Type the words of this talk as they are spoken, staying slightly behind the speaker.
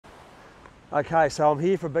Okay, so I'm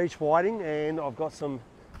here for beach whiting and I've got some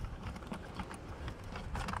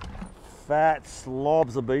fat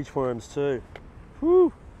slobs of beach worms too.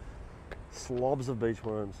 Whew. Slobs of beach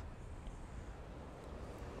worms.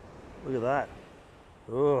 Look at that.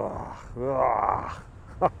 Ugh.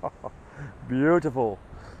 Ugh. Beautiful.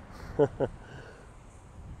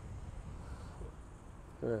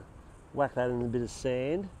 Whack that in a bit of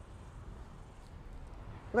sand.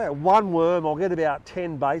 About one worm, I'll get about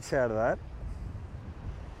 10 baits out of that.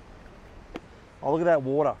 Oh, look at that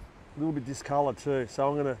water, a little bit discoloured too. So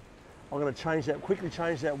I'm gonna change that, quickly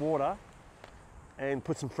change that water and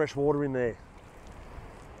put some fresh water in there.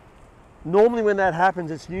 Normally when that happens,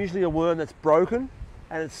 it's usually a worm that's broken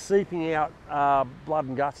and it's seeping out blood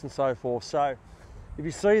and guts and so forth. So if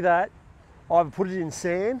you see that, I've put it in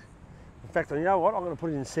sand. In fact, you know what, I'm gonna put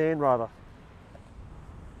it in sand rather.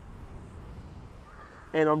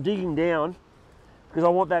 And I'm digging down because I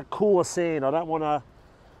want that cooler sand. I don't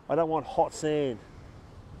want hot sand.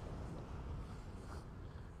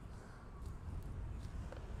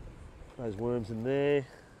 Those worms in there. A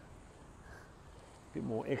bit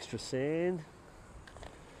more extra sand.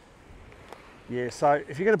 Yeah, so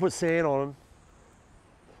if you're going to put sand on them,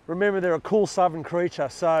 remember they're a cool southern creature,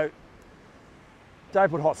 so don't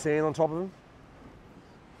put hot sand on top of them.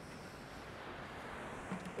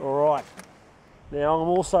 All right. Now I'm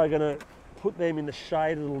also going to put them in the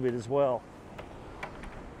shade a little bit as well.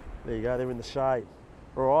 There you go, they're in the shade.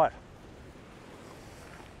 All right.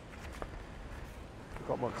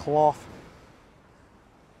 Got my cloth.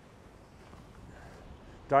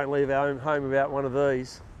 Don't leave home without one of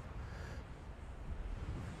these.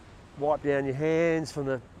 Wipe down your hands from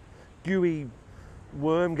the gooey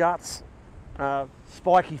worm guts,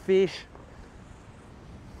 spiky fish.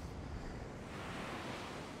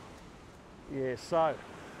 Yeah, so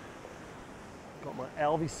got my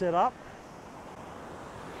Alvey set up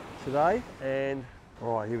today, and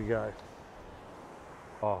all right, here we go.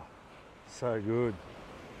 Oh, so good.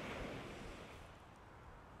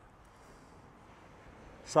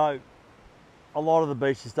 So a lot of the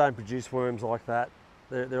beaches don't produce worms like that.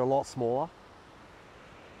 They're a lot smaller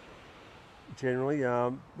generally,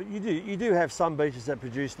 but you do have some beaches that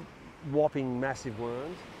produce whopping massive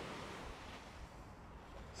worms.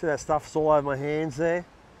 See that stuff's all over my hands there?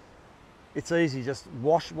 It's easy, just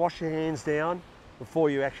wash your hands down before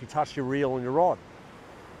you actually touch your reel and your rod.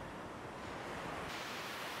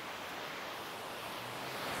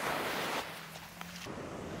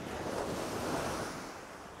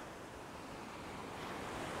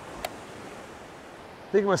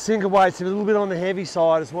 I think my sinker weight's a little bit on the heavy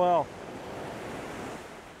side as well.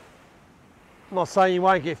 I'm not saying you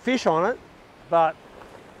won't get fish on it, but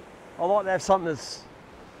I like to have something that's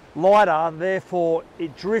lighter, therefore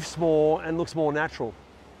it drifts more and looks more natural.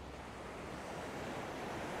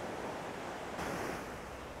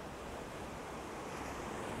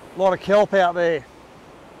 A lot of kelp out there.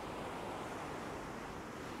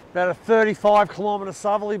 About a 35-kilometre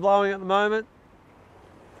southerly blowing at the moment.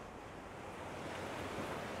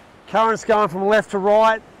 Current's going from left to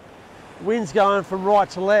right, wind's going from right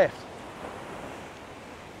to left.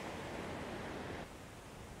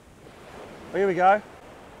 Well, here we go.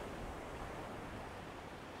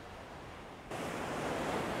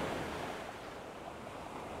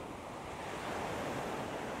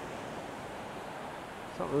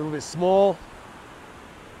 Something a little bit small.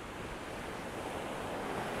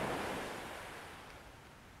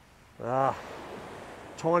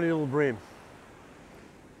 Tiny little bream.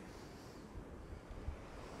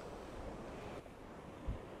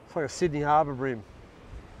 It's like a Sydney Harbour bream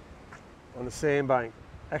on the sandbank.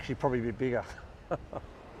 Actually, probably a bit bigger.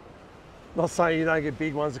 Not saying you don't get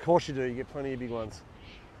big ones, of course you do, you get plenty of big ones.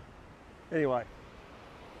 Anyway,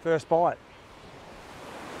 first bite.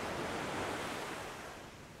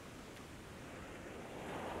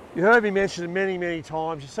 You heard me mention it many, many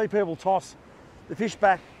times. You see people toss the fish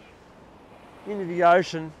back into the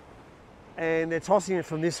ocean and they're tossing it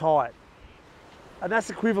from this height. And that's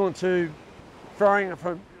equivalent to throwing it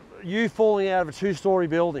from you falling out of a 2-story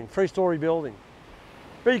building, 3-story building.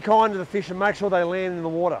 Be kind to the fish and make sure they land in the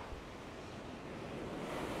water.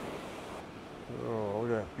 Oh,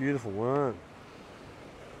 look at that beautiful worm.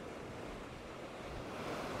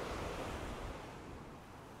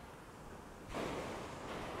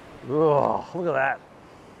 Oh, look at that.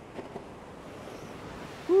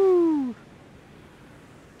 Woo.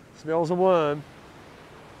 Smells a worm.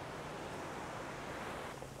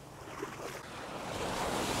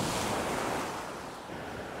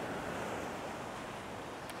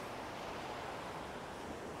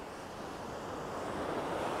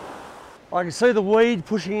 I can see the weed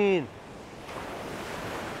pushing in.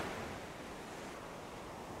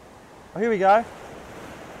 Oh, here we go.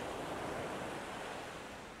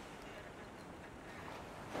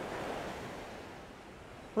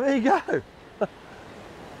 Well, there you go.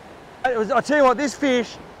 I tell you what, this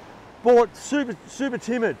fish bought super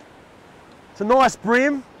timid. It's a nice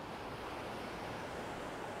brim.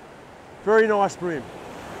 Very nice brim.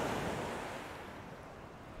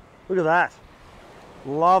 Look at that.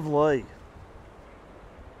 Lovely.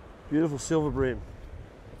 Beautiful silver brim.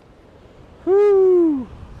 Whoo!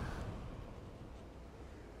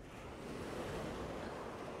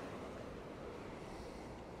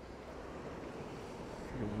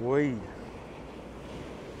 Weed.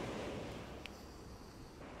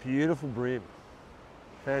 Beautiful brim.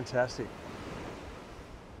 Fantastic.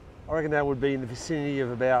 I reckon that would be in the vicinity of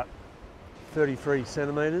about 33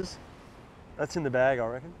 centimetres. That's in the bag, I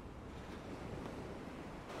reckon.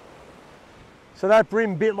 So that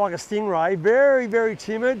brim bit like a stingray, very, very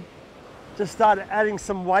timid. Just started adding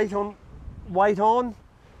some weight on.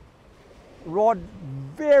 Rod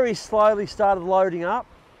very slowly started loading up.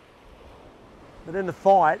 But then the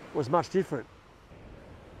fight was much different.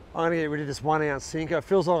 I'm going to get rid of this 1 ounce sinker. It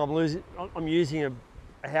feels like I'm using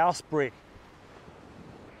a house brick.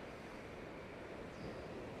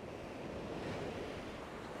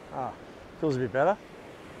 Ah, feels a bit better.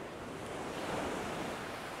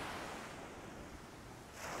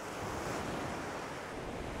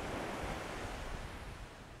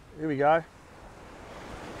 Here we go.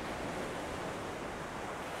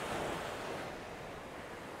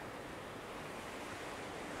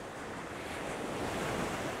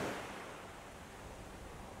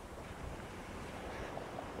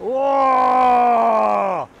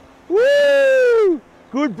 Whoa! Woo!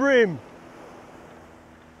 Good brim.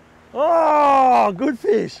 Oh, good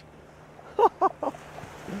fish. Looks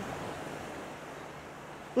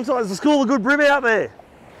like there's a school of good brim out there.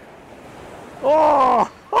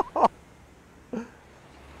 Oh!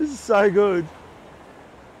 This is so good.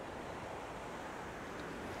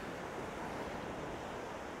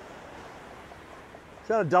 Is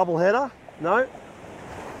that a double header? No.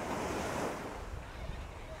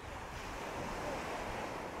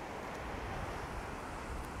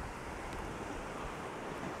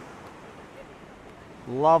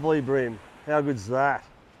 Lovely brim. How good's that?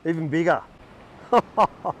 Even bigger.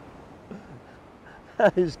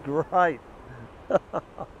 That is great.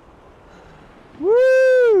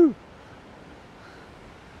 Woo!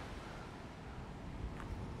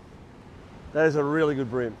 That is a really good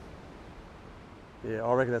brim. Yeah,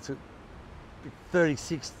 I reckon that's a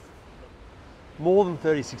 36, more than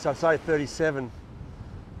 36, I'd say 37.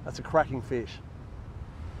 That's a cracking fish.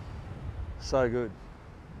 So good.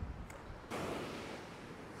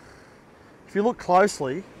 If you look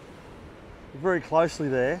closely, very closely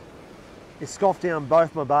there, it's scoffed down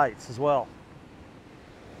both my baits as well.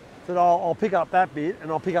 So I'll pick up that bit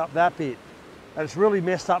and I'll pick up that bit. And it's really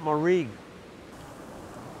messed up my rig.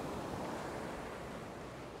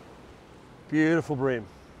 Beautiful brim.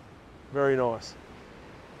 Very nice.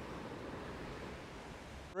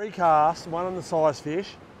 3 casts, 1 on the size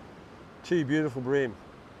fish, 2 beautiful brim.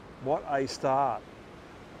 What a start.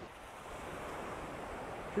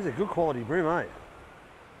 This is a good quality brim, eh?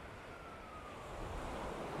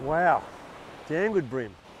 Wow, damn good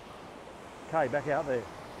brim. Okay, back out there.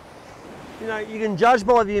 You know, you can judge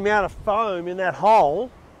by the amount of foam in that hole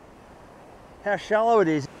how shallow it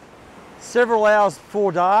is. Several hours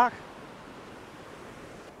before dark.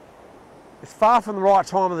 It's far from the right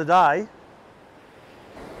time of the day.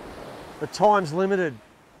 The time's limited.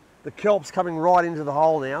 The kelp's coming right into the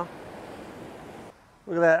hole now.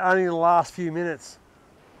 Look at that, only in the last few minutes.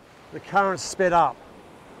 The current's sped up.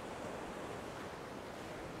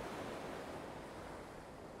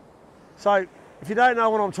 So, if you don't know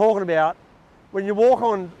what I'm talking about, when you walk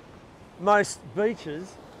on most beaches,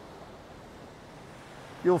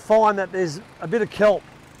 you'll find that there's a bit of kelp.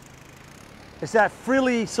 It's that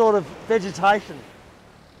frilly sort of vegetation.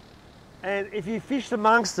 And if you fish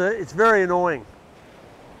amongst it, it's very annoying.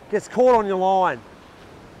 It gets caught on your line,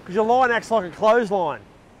 because your line acts like a clothesline.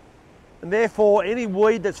 And therefore, any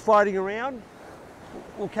weed that's floating around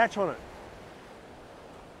will catch on it.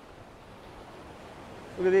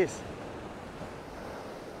 Look at this.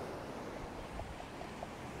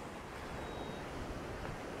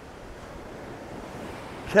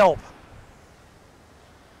 Kelp.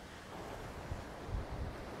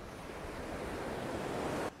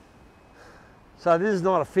 So this is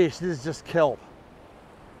not a fish, this is just kelp.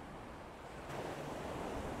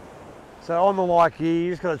 So on the like here,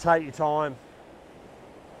 you just got to take your time,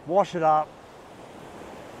 wash it up.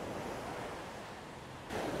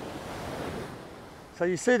 So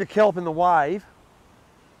you see the kelp in the wave,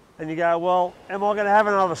 and you go, well, am I going to have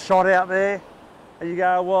another shot out there? And you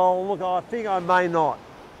go, well, look, I think I may not.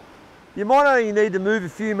 You might only need to move a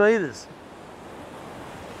few metres.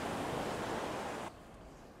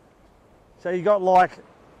 So you got like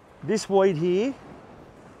this weed here,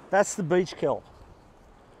 that's the beach kelp,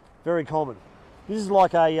 very common. This is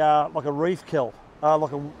like a reef kelp,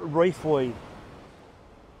 like a reef weed.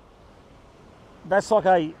 That's like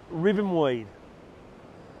a ribbon weed.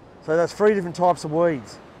 So that's 3 different types of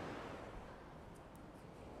weeds.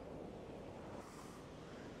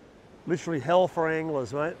 Literally hell for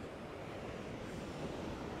anglers, mate.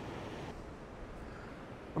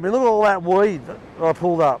 I mean, look at all that weed that I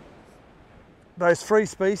pulled up. Those 3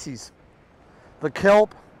 species. The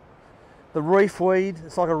kelp, the reef weed,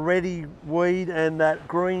 it's like a reddy weed, and that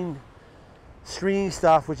green stringy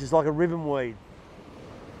stuff, which is like a ribbon weed.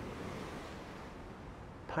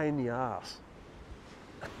 Pain in the arse.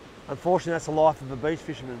 Unfortunately, that's the life of a beach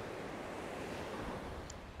fisherman.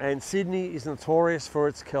 And Sydney is notorious for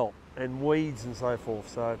its kelp and weeds and so forth,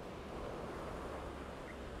 so.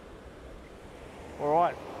 All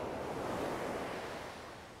right.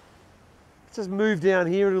 Let's just move down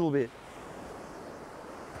here a little bit.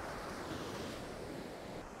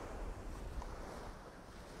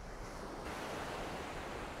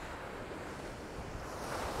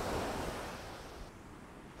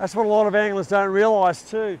 That's what a lot of anglers don't realise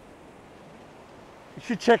too. You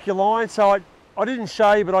should check your line. So I didn't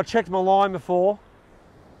show you, but I checked my line before.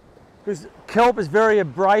 Because kelp is very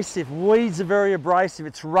abrasive, weeds are very abrasive,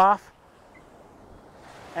 it's rough.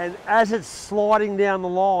 And as it's sliding down the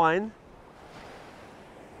line,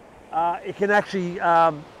 it can actually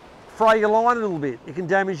fray your line a little bit. It can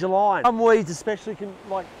damage your line. Some weeds, especially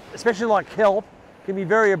like kelp, can be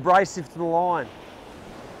very abrasive to the line.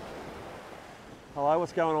 Hello,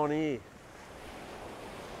 what's going on here?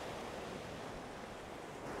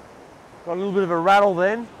 Got a little bit of a rattle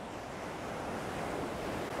then.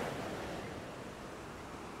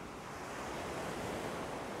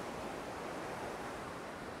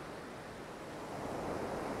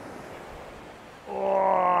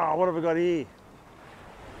 Oh, what have we got here?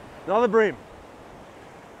 Another bream.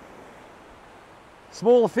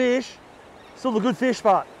 Smaller fish, still a good fish,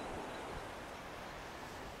 but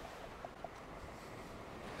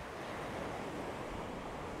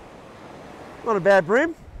not a bad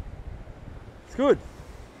bream. It's good.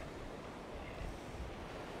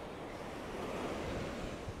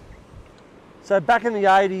 So back in the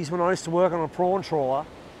 80s when I used to work on a prawn trawler,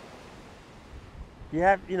 you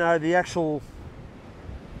have, you know, the actual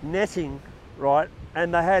netting, right?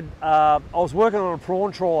 And they had, I was working on a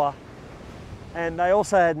prawn trawler and they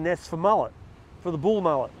also had nets for mullet, for the bull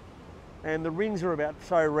mullet. And the rings are about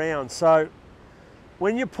so round. So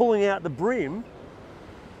when you're pulling out the bream,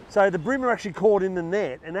 so the bream are actually caught in the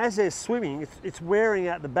net, and as they're swimming, it's wearing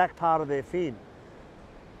out the back part of their fin.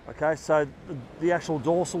 Okay, so the actual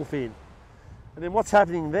dorsal fin. And then what's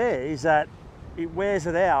happening there is that it wears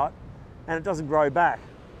it out and it doesn't grow back.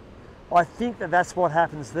 I think that that's what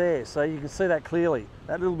happens there. So you can see that clearly,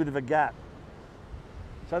 that little bit of a gap.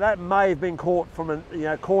 So that may have been caught from a, you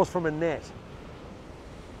know, caused from a net.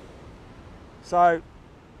 So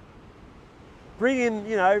bring in,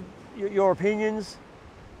 you know, your opinions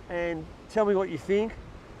and tell me what you think,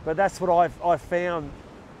 but that's what I've found.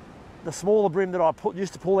 The smaller bream that I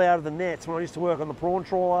used to pull out of the nets when I used to work on the prawn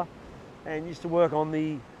trawler and used to work on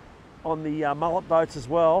the mullet boats as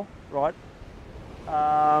well, right?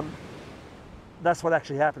 That's what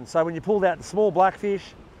actually happened. So when you pulled out the small blackfish,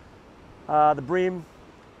 the bream,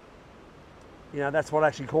 you know, that's what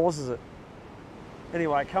actually causes it.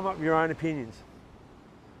 Anyway, come up with your own opinions.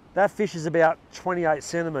 That fish is about 28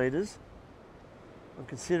 centimetres. I'm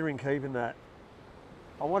considering keeping that.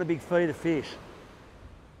 I want a big feeder fish.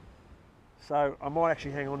 So I might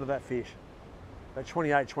actually hang on to that fish. About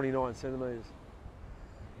 28, 29 centimetres.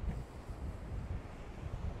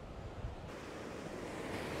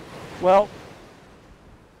 Well,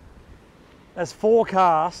 there's 5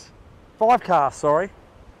 casts, sorry.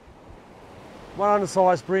 1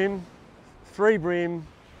 undersized bream, 3 bream,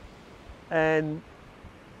 and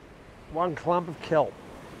 1 clump of kelp.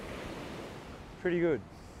 Pretty good.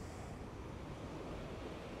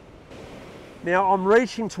 Now I'm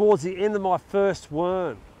reaching towards the end of my first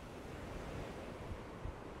worm.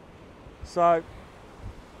 So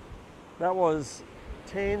that was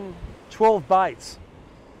 10, 12 baits.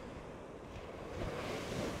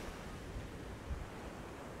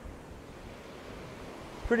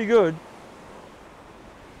 Pretty good.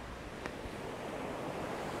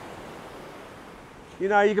 You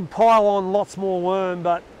know, you can pile on lots more worm,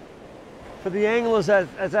 but for the anglers that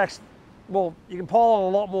well, you can pile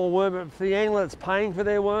on a lot more worm, but for the angler that's paying for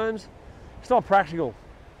their worms, it's not practical.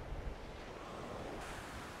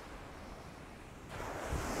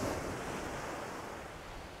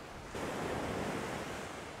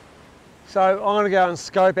 So I'm going to go and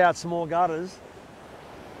scope out some more gutters,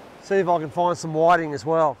 see if I can find some whiting as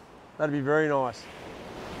well. That'd be very nice.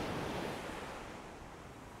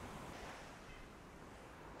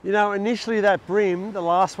 You know, initially that bream, the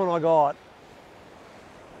last one I got,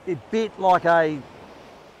 it bit like I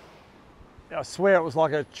swear it was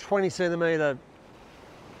like a 20 centimetre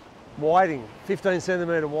whiting, 15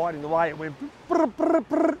 centimetre whiting, the way it went, brr, brr,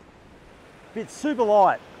 brr, bit super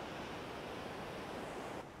light.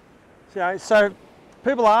 So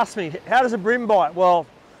people ask me, how does a bream bite? Well,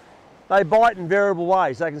 they bite in variable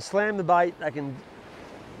ways. They can slam the bait, they can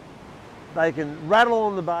rattle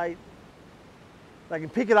on the bait, they can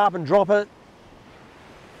pick it up and drop it,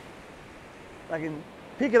 they can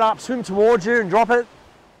pick it up, swim towards you and drop it.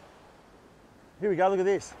 Here we go, look at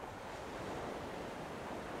this.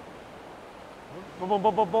 Boom, boom,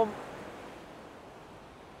 boom, boom, boom.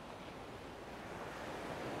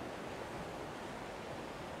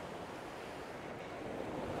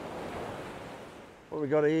 What have we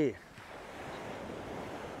got here?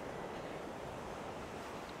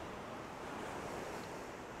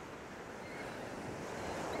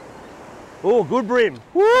 Oh, good bream.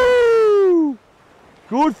 Woo!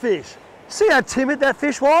 Good fish. See how timid that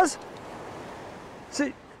fish was?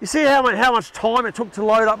 See, you see how much time it took to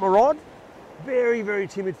load up my rod? Very, very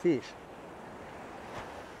timid fish.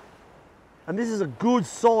 And this is a good,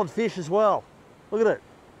 solid fish as well. Look at it.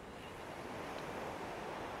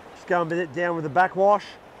 Just going a bit down with the backwash.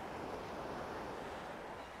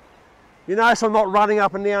 You notice I'm not running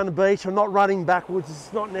up and down the beach. I'm not running backwards.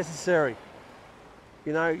 It's not necessary.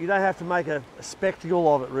 You know, you don't have to make a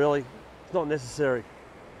spectacle of it, really. It's not necessary.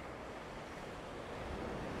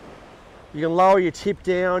 You can lower your tip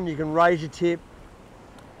down, you can raise your tip,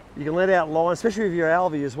 you can let out line, especially with your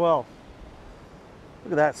Alvey as well.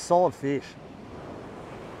 Look at that, solid fish.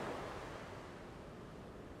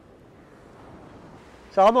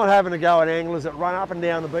 So I'm not having to go at anglers that run up and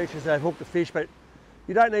down the beach as they've hooked the fish, but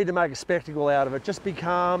you don't need to make a spectacle out of it. Just be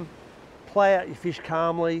calm, play out your fish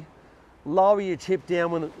calmly, lower your tip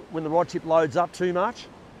down when the rod tip loads up too much,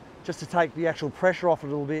 just to take the actual pressure off it a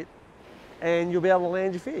little bit, and you'll be able to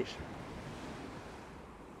land your fish.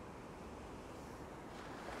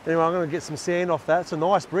 Anyway, I'm going to get some sand off that. It's a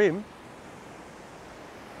nice bream.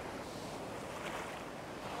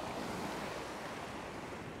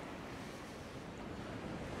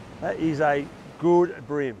 That is a good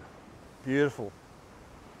bream. Beautiful.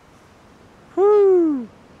 Whoo!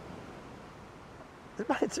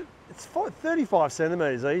 It's 35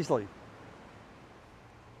 centimetres easily.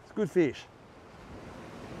 It's a good fish.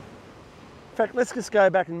 In fact, let's just go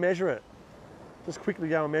back and measure it. Just quickly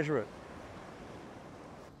go and measure it.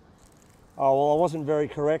 Oh, well, I wasn't very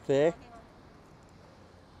correct there.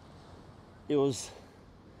 It was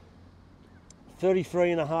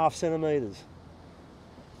 33.5 centimetres.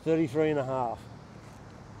 33.5.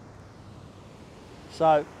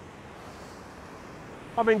 So,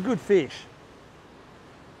 I mean, good fish.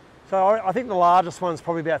 So I think the largest one's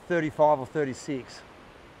probably about 35 or 36,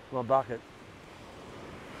 my bucket.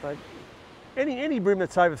 So any bream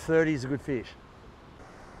that's over 30 is a good fish.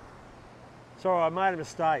 Sorry, I made a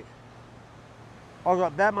mistake. I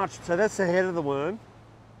got that much, so that's the head of the worm.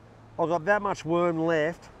 I got that much worm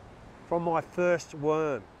left from my first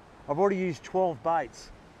worm. I've already used 12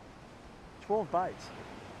 baits. 12 baits.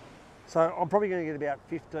 So I'm probably going to get about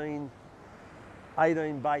 15,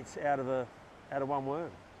 18 baits out of one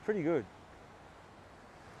worm. Pretty good.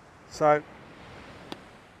 So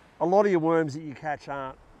a lot of your worms that you catch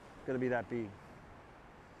aren't going to be that big.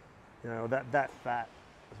 You know, that fat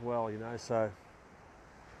as well, you know, so.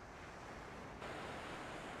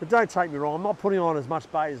 But don't take me wrong, I'm not putting on as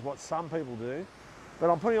much bait as what some people do, but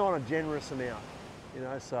I'm putting on a generous amount, you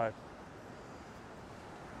know, so.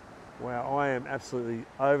 Wow, I am absolutely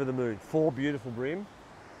over the moon. 4 beautiful bream.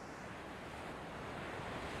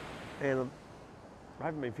 And I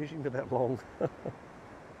haven't been fishing for that long. How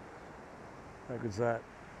good's that?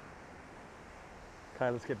 Okay,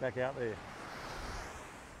 let's get back out there.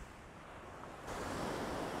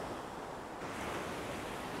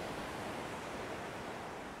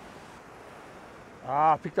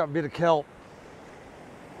 Ah, picked up a bit of kelp.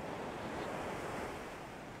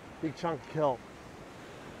 Big chunk of kelp.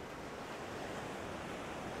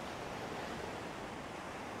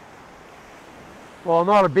 Well,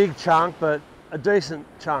 not a big chunk, but a decent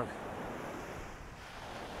chunk.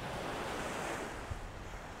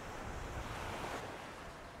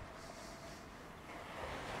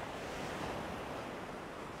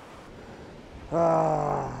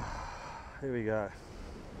 Here we go.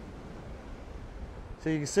 So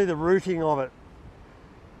you can see the rooting of it.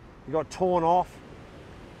 You got torn off,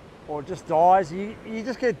 or it just dies. You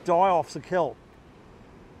just get die-offs of kelp.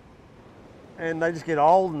 And they just get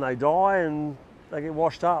old and they die and they get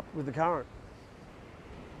washed up with the current.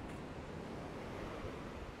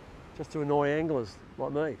 Just to annoy anglers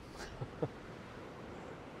like me.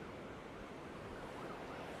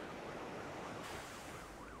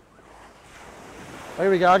 Here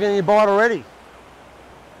we go, getting a bite already.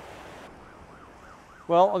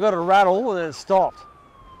 Well, I got a rattle and then it stopped.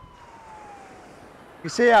 You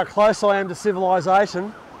see how close I am to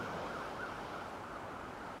civilization?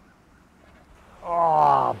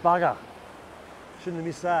 Oh, bugger. Shouldn't have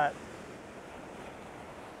missed that.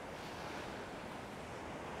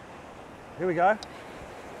 Here we go.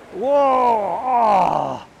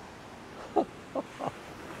 Whoa! Oh.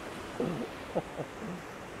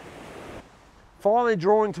 Finally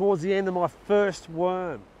drawing towards the end of my first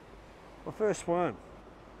worm. My first worm.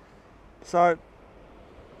 So,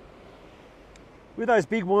 with those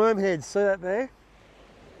big worm heads, see that there?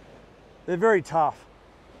 They're very tough.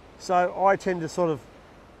 So I tend to sort of,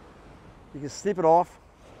 you can snip it off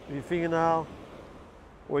with your fingernail,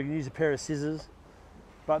 or you can use a pair of scissors.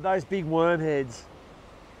 But those big worm heads,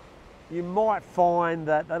 you might find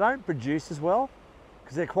that they don't produce as well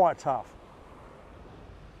because they're quite tough.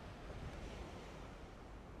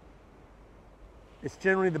 It's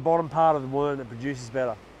generally the bottom part of the worm that produces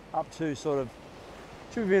better, up to sort of,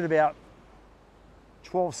 to within about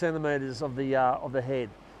 12 centimetres of the head.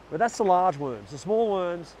 But that's the large worms. The small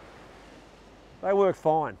worms, they work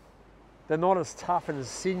fine. They're not as tough and as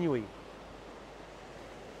sinewy.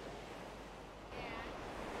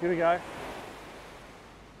 Here we go. A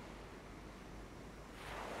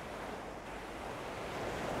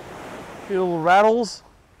few little rattles.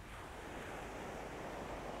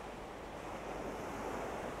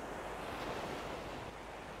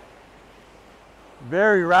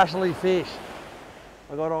 Very rattly fish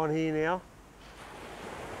I got on here now.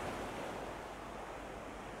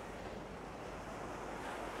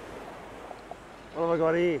 What have I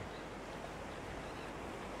got here?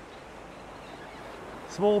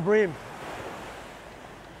 Small bream.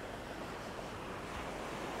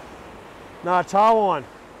 No, a tarwine.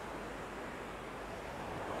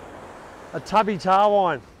 A tubby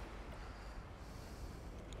tarwine.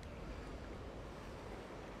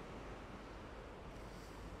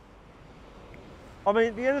 I mean,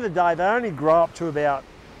 at the end of the day, they only grow up to about,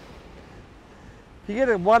 if you get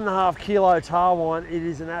a 1.5 kilo tarwine, it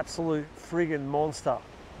is an absolute friggin' monster.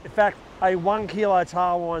 In fact, a 1 kilo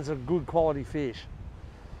tarwine is a good quality fish.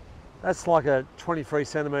 That's like a 23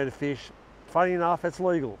 centimetre fish. Funny enough, it's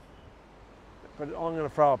legal. But I'm going to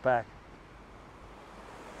throw it back.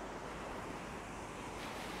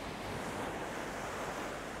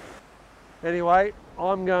 Anyway,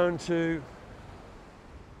 I'm going to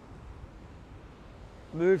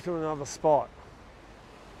move to another spot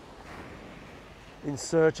in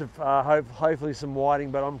search of hopefully some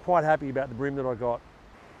whiting, but I'm quite happy about the bream that I got.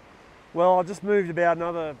 Well, I just moved about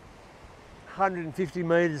another 150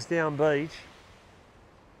 metres down beach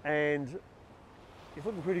and it's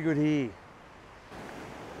looking pretty good here.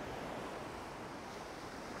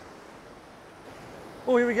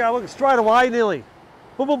 Oh, here we go, look, straight away nearly.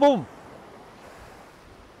 Boom, boom, boom.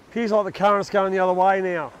 Appears like the current's going the other way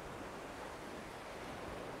now.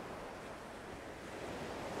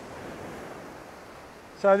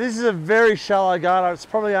 So this is a very shallow gutter. It's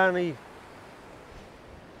probably only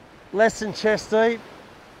less than chest deep,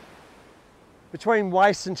 between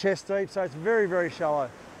waist and chest deep, so it's very, very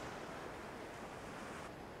shallow.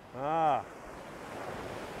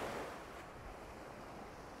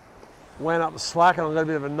 Went up the slack and I got a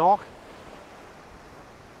bit of a knock.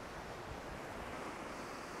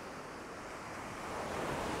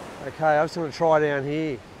 Okay, I'm just going to try down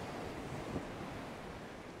here.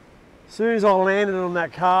 As soon as I landed on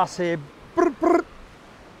that cast here,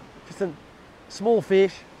 just a small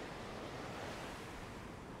fish.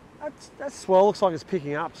 That swell looks like it's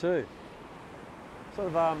picking up too. Sort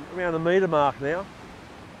of around the metre mark now.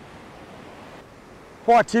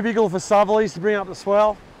 Quite typical for southerlies to bring up the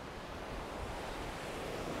swell.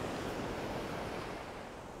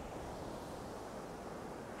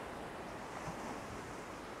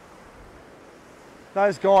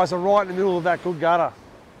 Those guys are right in the middle of that good gutter.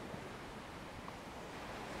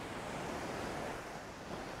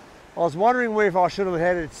 I was wondering if I should have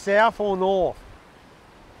headed south or north.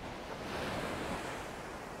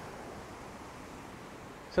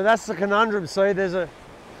 So that's the conundrum, see, there's a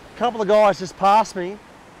couple of guys just past me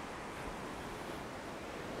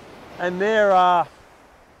and they're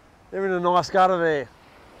in a nice gutter there.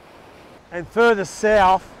 And further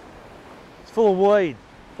south, it's full of weed,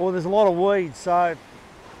 or there's a lot of weeds, so I'm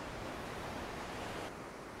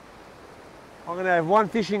going to have one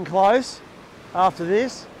fish in close after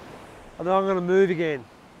this, and then I'm going to move again.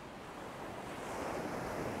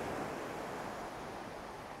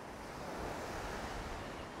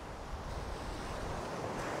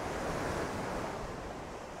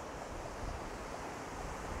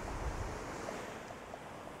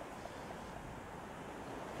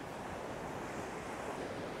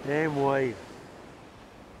 Damn weed.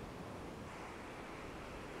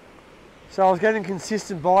 So I was getting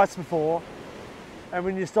consistent bites before, and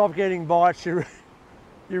when you stop getting bites, you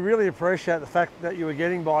really appreciate the fact that you were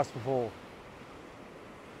getting bites before.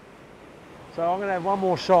 So I'm going to have one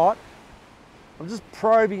more shot. I'm just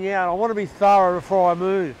probing out. I want to be thorough before I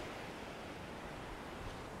move.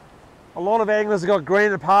 A lot of anglers have got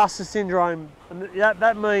greener pasture syndrome, and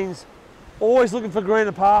that means always looking for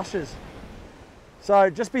greener pastures.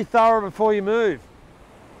 So just be thorough before you move.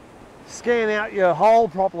 Scan out your hole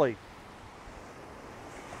properly.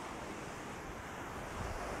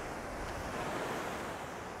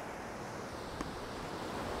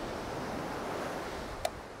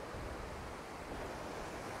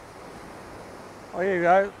 Oh, here you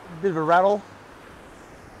go, a bit of a rattle.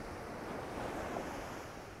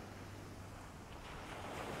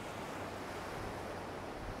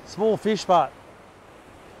 Small fish, but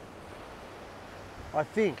I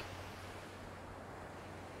think.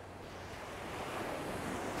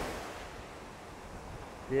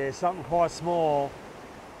 Yeah, something quite small.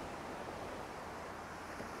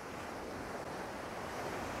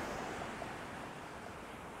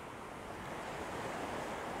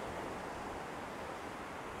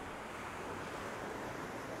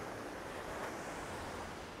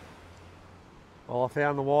 Well, I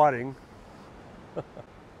found the whiting.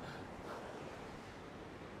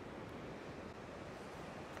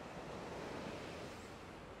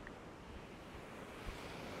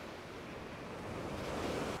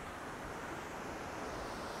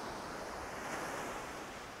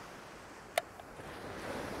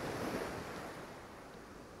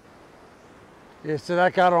 Yeah, so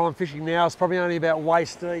that gutter I'm fishing now is probably only about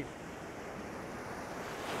waist deep.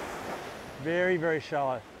 Very, very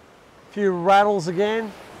shallow. A few rattles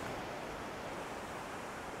again.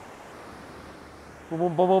 Boom,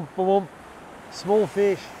 boom, boom, boom, boom, boom. Small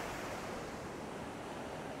fish.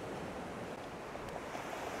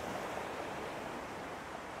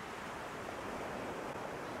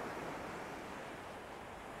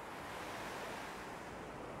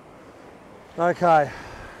 Okay.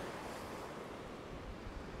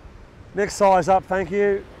 Next size up, thank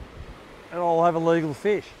you, and I'll have a legal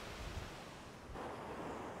fish.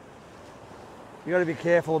 You've got to be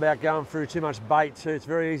careful about going through too much bait too. It's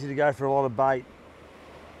very easy to go through a lot of bait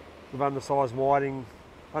with undersized whiting,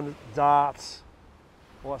 darts,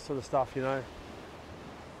 all that sort of stuff, you know.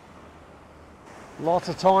 Lots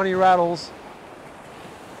of tiny rattles.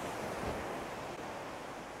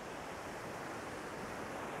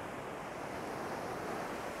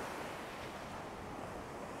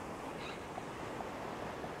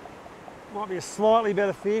 Might be a slightly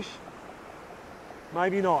better fish,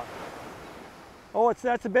 maybe not. Oh,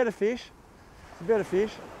 that's a better fish. It's a better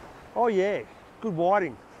fish. Oh yeah, good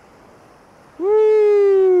whiting.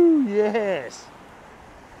 Woo, yes.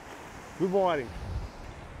 Good whiting.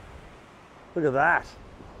 Look at that.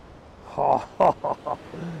 Oh,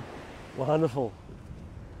 wonderful.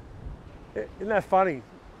 Isn't that funny?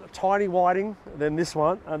 A tiny whiting, then this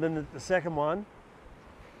one, and then the second one,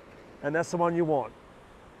 and that's the one you want.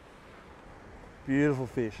 Beautiful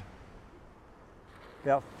fish.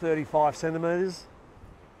 About 35 centimetres.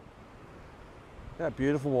 That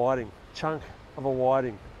beautiful whiting. Chunk of a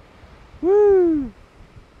whiting. Woo!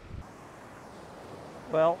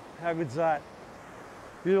 Well, how good's that?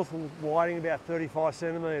 Beautiful whiting, about 35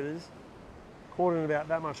 centimetres. Caught in about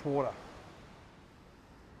that much water.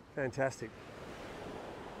 Fantastic.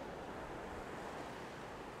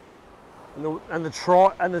 And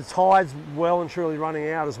the tide's well and truly running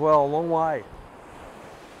out as well, a long way.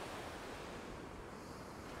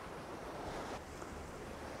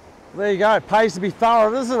 There you go, it pays to be thorough,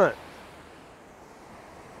 doesn't it?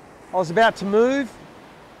 I was about to move,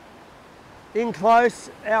 in close,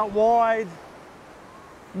 out wide,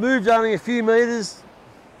 moved only a few metres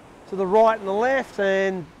to the right and the left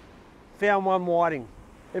and found one whiting.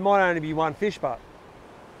 It might only be one fish, but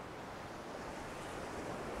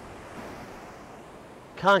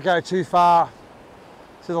can't go too far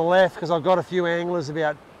to the left because I've got a few anglers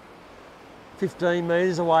about 15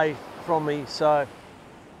 metres away from me, so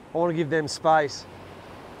I want to give them space.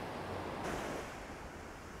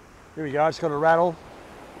 Here we go, just got a rattle.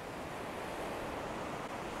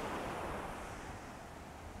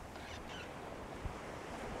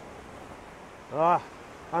 Ah,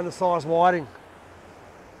 undersized whiting.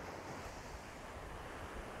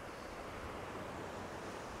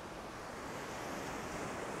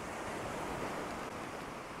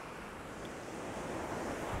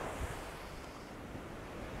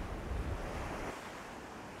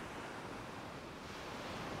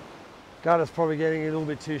 Gutter's probably getting a little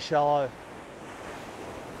bit too shallow.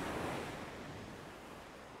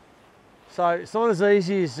 So it's not as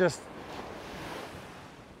easy as just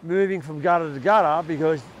moving from gutter to gutter,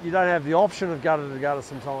 because you don't have the option of gutter to gutter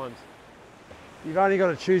sometimes. You've only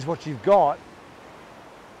got to choose what you've got,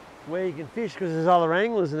 where you can fish, because there's other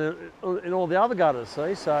anglers in all the other gutters,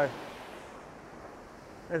 see? So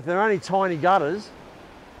if they're only tiny gutters,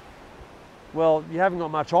 well, you haven't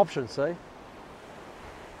got much option, see?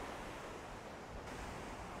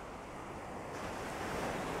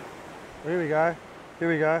 Here we go, here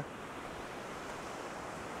we go.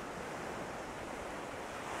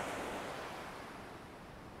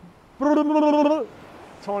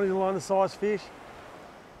 Tiny little undersized fish.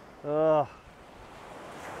 Oh,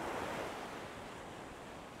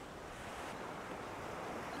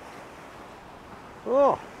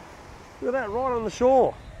 look at that, right on the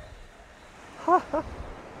shore.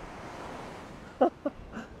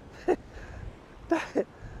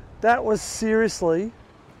 that was seriously.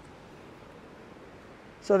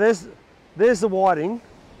 So there's the whiting,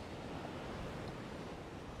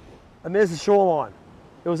 and there's the shoreline.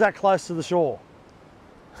 It was that close to the shore.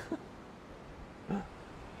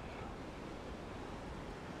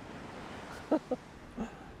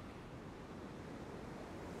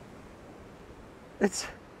 It's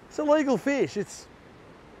a legal fish. It's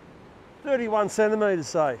 31 centimetres,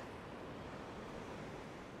 say.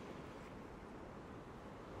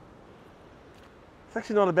 It's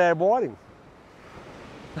actually not a bad whiting.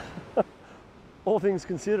 All things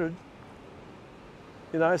considered.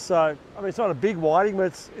 You know, so, I mean, it's not a big whiting, but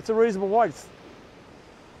it's a reasonable whiting.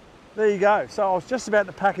 There you go. So I was just about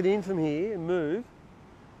to pack it in from here and move.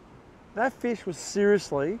 That fish was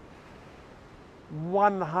seriously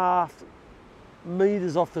 1.5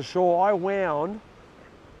 metres off the shore. I wound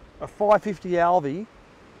a 550 Alvey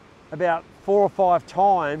about 4 or 5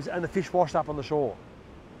 times, and the fish washed up on the shore.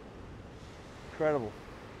 Incredible.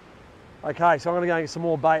 Okay, so I'm going to go and get some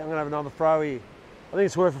more bait. I'm going to have another throw here. I think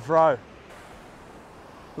it's worth a throw.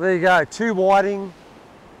 There you go, 2 whiting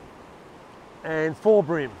and 4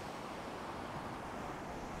 bream.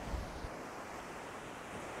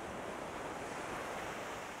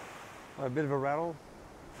 A bit of a rattle.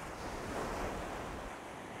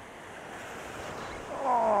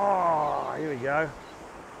 Oh, here we go.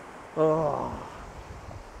 Oh.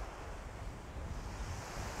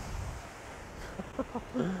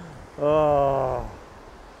 Oh.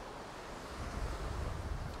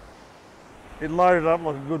 It loaded up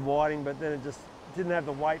like a good whiting, but then it just didn't have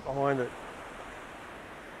the weight behind it.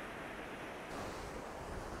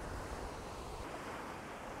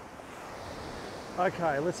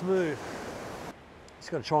 Okay, let's move.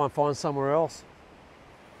 Just got to try and find somewhere else.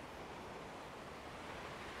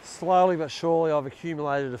 Slowly but surely I've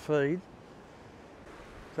accumulated a feed.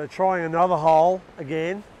 So trying another hole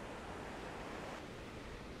again.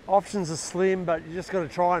 Options are slim, but you just got to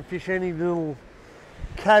try and fish any little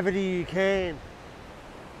cavity you can.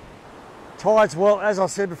 Tide's well, as I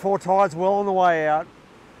said before, tide's well on the way out.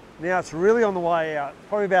 Now it's really on the way out.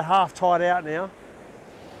 Probably about half tide out now.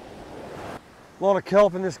 A lot of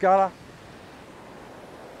kelp in this gutter.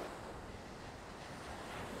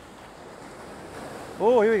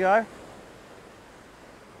 Oh, here we go.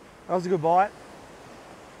 That was a good bite.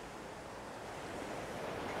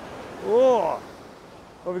 Oh,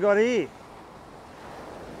 what have we got here?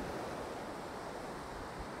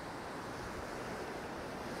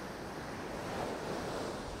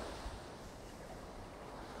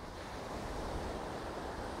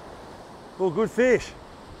 Oh, good fish.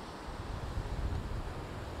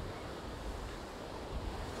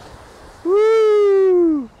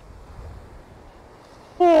 Woo!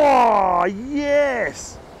 Oh,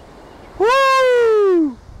 yes!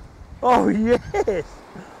 Woo! Oh, yes!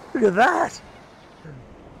 Look at that!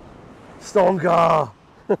 Stonker!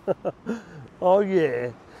 Oh,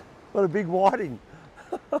 yeah. What a big whiting.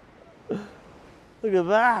 Look at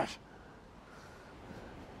that!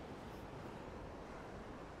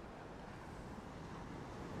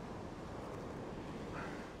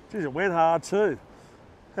 Geez, it went hard too.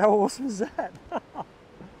 How awesome is that?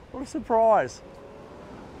 What a surprise.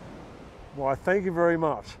 Why, thank you very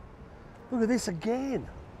much. Look at this again.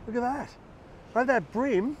 Look at that. Right, that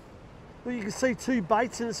bream. Well, you can see 2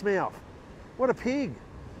 baits in its mouth. What a pig.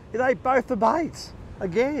 It ate both the baits.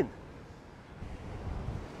 Again.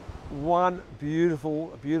 One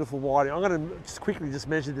beautiful, beautiful whiting. I'm going to just quickly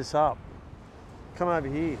measure this up. Come over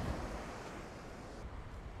here.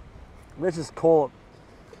 Let's just call it.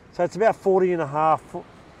 So it's about 40 and a half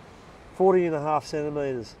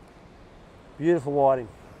centimetres. Beautiful whiting.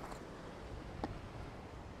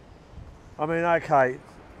 I mean, okay,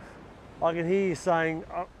 I can hear you saying,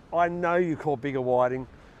 I know you caught bigger whiting,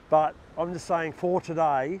 but I'm just saying for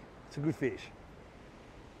today, it's a good fish.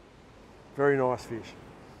 Very nice fish.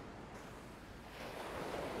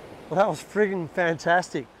 Well, that was friggin'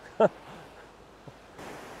 fantastic.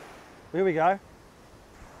 Here we go.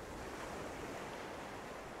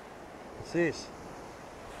 What's this?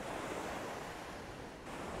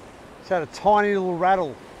 It's had a tiny little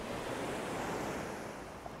rattle.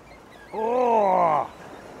 Oh!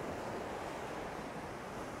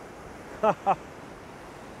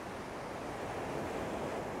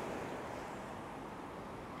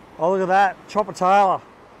 Oh, look at that, chopper tailer.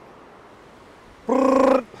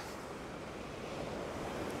 That's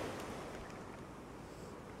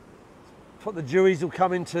what the dewies will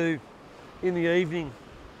come into in the evening.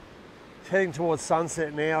 It's heading towards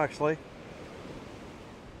sunset now, actually.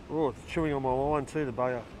 Oh, it's chewing on my line too, the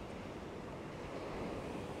bugger.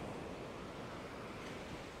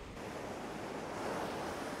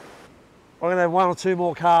 I'm going to have 1 or 2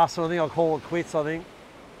 more casts and I think I'll call it quits, I think.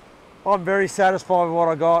 I'm very satisfied with what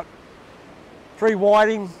I got. 3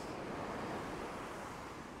 whiting,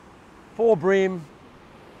 4 bream,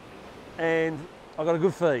 and I got a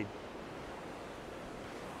good feed.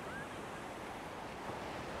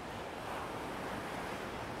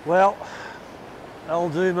 Well, that'll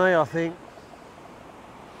do me, I think.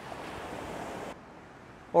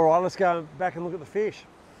 All right, let's go back and look at the fish.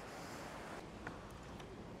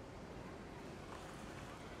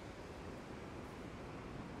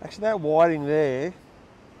 Actually, that whiting there,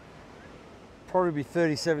 probably be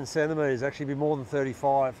 37 centimetres, actually be more than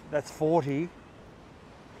 35. That's 40.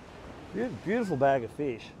 Beautiful bag of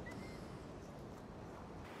fish.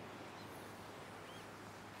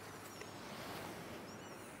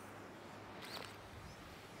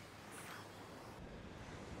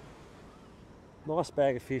 Nice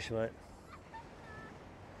bag of fish, mate.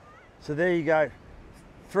 So there you go.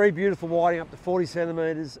 3 beautiful whiting up to 40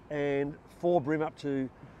 centimetres and 4 bream up to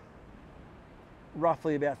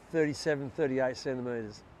roughly about 37, 38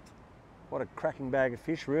 centimetres. What a cracking bag of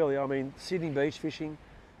fish, really. I mean, Sydney beach fishing,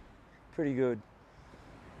 pretty good.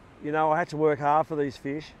 You know, I had to work hard for these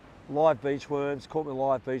fish. Live beach worms, caught me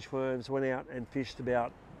live beach worms, went out and fished about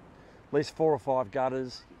at least 4 or 5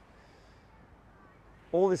 gutters.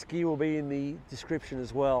 All this gear will be in the description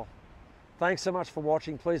as well. Thanks so much for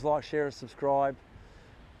watching. Please like, share and subscribe.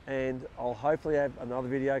 And I'll hopefully have another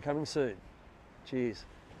video coming soon. Cheers.